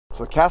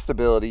So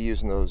castability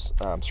using those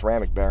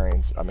ceramic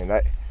bearings, I mean,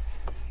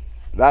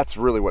 that's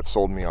really what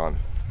sold me on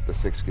the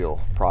Sixgill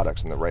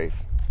products and the Wraith.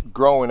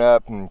 Growing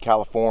up in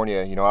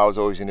California, you know, I was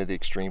always into the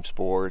extreme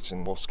sports,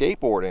 and well,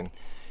 skateboarding,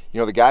 you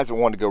know, the guys that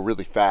wanted to go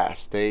really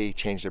fast, they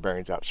changed their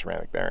bearings out to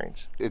ceramic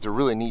bearings. It's a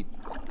really neat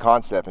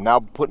concept, and now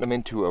putting them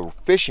into a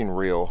fishing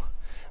reel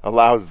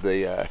allows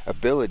the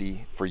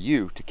ability for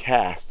you to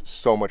cast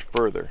so much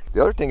further.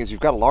 The other thing is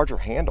you've got a larger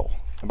handle,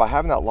 and by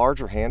having that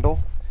larger handle,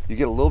 you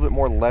get a little bit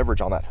more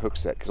leverage on that hook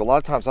set, because a lot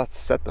of times I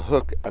set the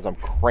hook as I'm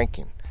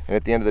cranking, and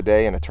at the end of the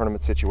day in a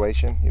tournament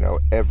situation, you know,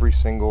 every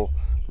single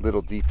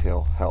little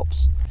detail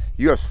helps.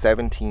 You have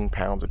 17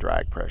 pounds of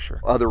drag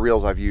pressure. Other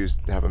reels I've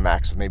used have a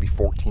max of maybe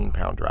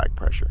 14-pound drag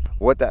pressure.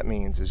 What that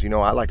means is, you know,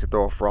 I like to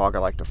throw a frog, I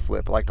like to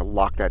flip, I like to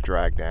lock that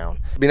drag down.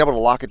 Being able to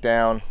lock it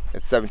down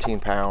at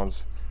 17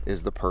 pounds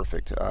is the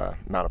perfect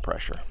amount of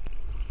pressure,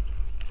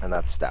 and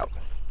that's stout.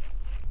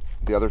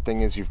 The other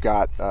thing is you've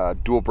got a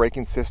dual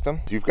braking system.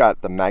 You've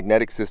got the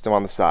magnetic system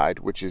on the side,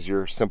 which is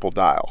your simple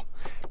dial.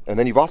 And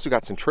then you've also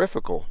got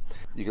centrifugal.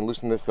 You can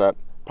loosen this up,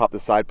 pop the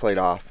side plate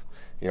off,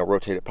 you know,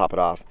 rotate it, pop it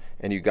off,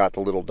 and you got the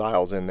little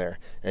dials in there,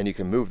 and you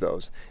can move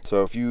those.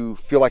 So if you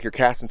feel like you're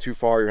casting too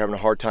far, you're having a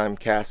hard time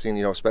casting,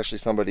 you know, especially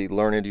somebody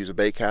learning to use a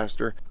bait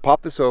caster,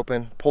 pop this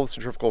open, pull the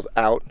centrifugals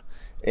out,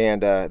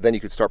 and then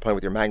you could start playing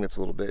with your magnets a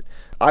little bit.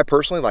 I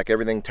personally like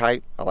everything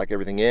tight. I like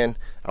everything in.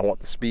 I want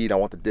the speed, I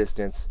want the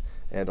distance,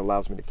 and it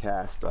allows me to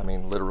cast, I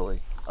mean,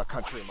 literally a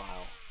country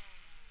mile.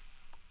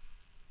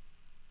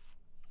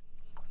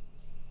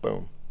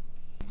 Boom.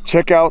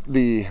 Check out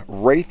the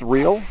Wraith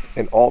Reel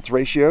and Alt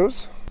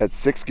ratios at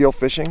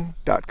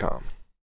sixgillfishing.com.